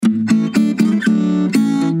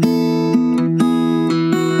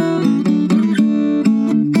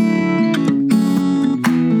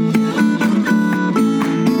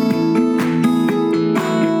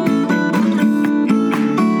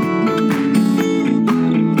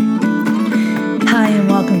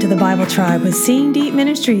Bible Tribe with Seeing Deep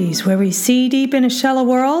Ministries, where we see deep in a shallow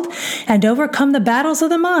world and overcome the battles of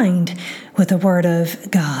the mind with the Word of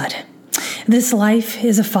God. This life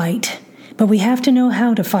is a fight, but we have to know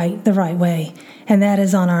how to fight the right way, and that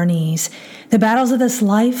is on our knees. The battles of this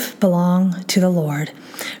life belong to the Lord.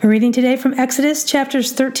 We're reading today from Exodus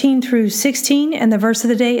chapters 13 through 16, and the verse of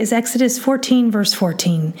the day is Exodus 14, verse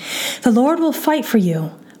 14. The Lord will fight for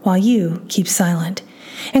you while you keep silent.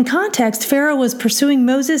 In context, Pharaoh was pursuing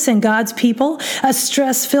Moses and God's people, a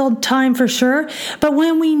stress-filled time for sure. But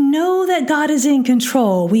when we know that God is in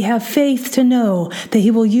control, we have faith to know that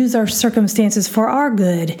He will use our circumstances for our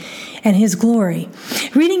good and His glory.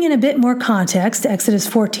 Reading in a bit more context, Exodus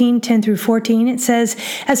 14, 10 through 14, it says,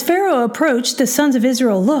 As Pharaoh approached, the sons of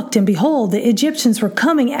Israel looked, and behold, the Egyptians were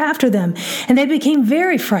coming after them, and they became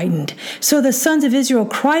very frightened. So the sons of Israel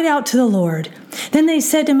cried out to the Lord. Then they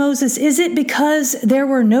said to Moses, Is it because there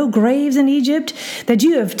were no graves in Egypt that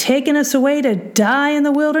you have taken us away to die in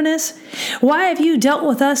the wilderness? Why have you dealt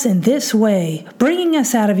with us in this way, bringing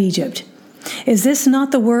us out of Egypt? Is this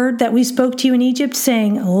not the word that we spoke to you in Egypt,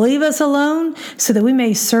 saying, Leave us alone, so that we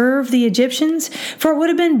may serve the Egyptians? For it would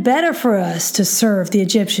have been better for us to serve the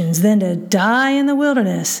Egyptians than to die in the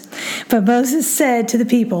wilderness. But Moses said to the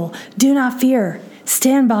people, Do not fear,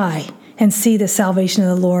 stand by and see the salvation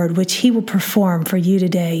of the Lord, which He will perform for you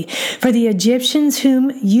today. For the Egyptians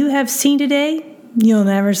whom you have seen today, you'll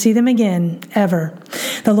never see them again, ever.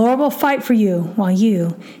 The Lord will fight for you while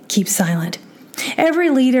you keep silent.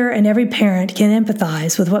 Every leader and every parent can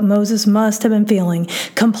empathize with what Moses must have been feeling.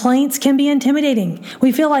 Complaints can be intimidating.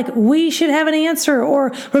 We feel like we should have an answer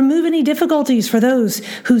or remove any difficulties for those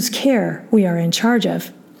whose care we are in charge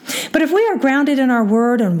of. But if we are grounded in our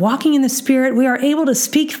word and walking in the Spirit, we are able to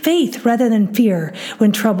speak faith rather than fear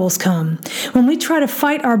when troubles come. When we try to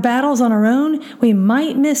fight our battles on our own, we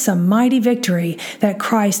might miss a mighty victory that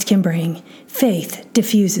Christ can bring. Faith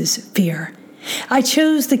diffuses fear. I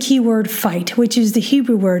chose the key word fight, which is the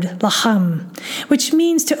Hebrew word laham, which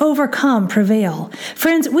means to overcome, prevail.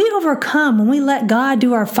 Friends, we overcome when we let God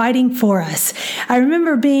do our fighting for us. I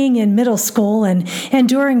remember being in middle school and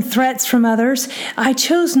enduring threats from others. I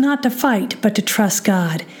chose not to fight, but to trust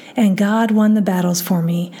God, and God won the battles for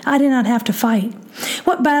me. I did not have to fight.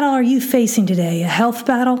 What battle are you facing today? A health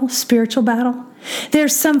battle? Spiritual battle?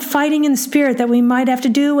 There's some fighting in the Spirit that we might have to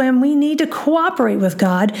do, and we need to cooperate with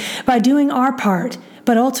God by doing our part.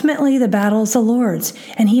 But ultimately, the battle is the Lord's,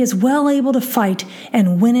 and He is well able to fight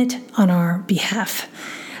and win it on our behalf.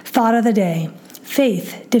 Thought of the day: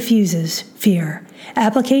 faith diffuses fear.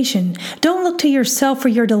 Application: don't look to yourself for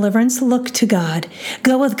your deliverance, look to God.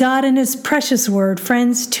 Go with God and His precious word.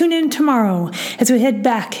 Friends, tune in tomorrow as we head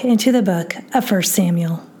back into the book of 1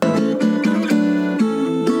 Samuel.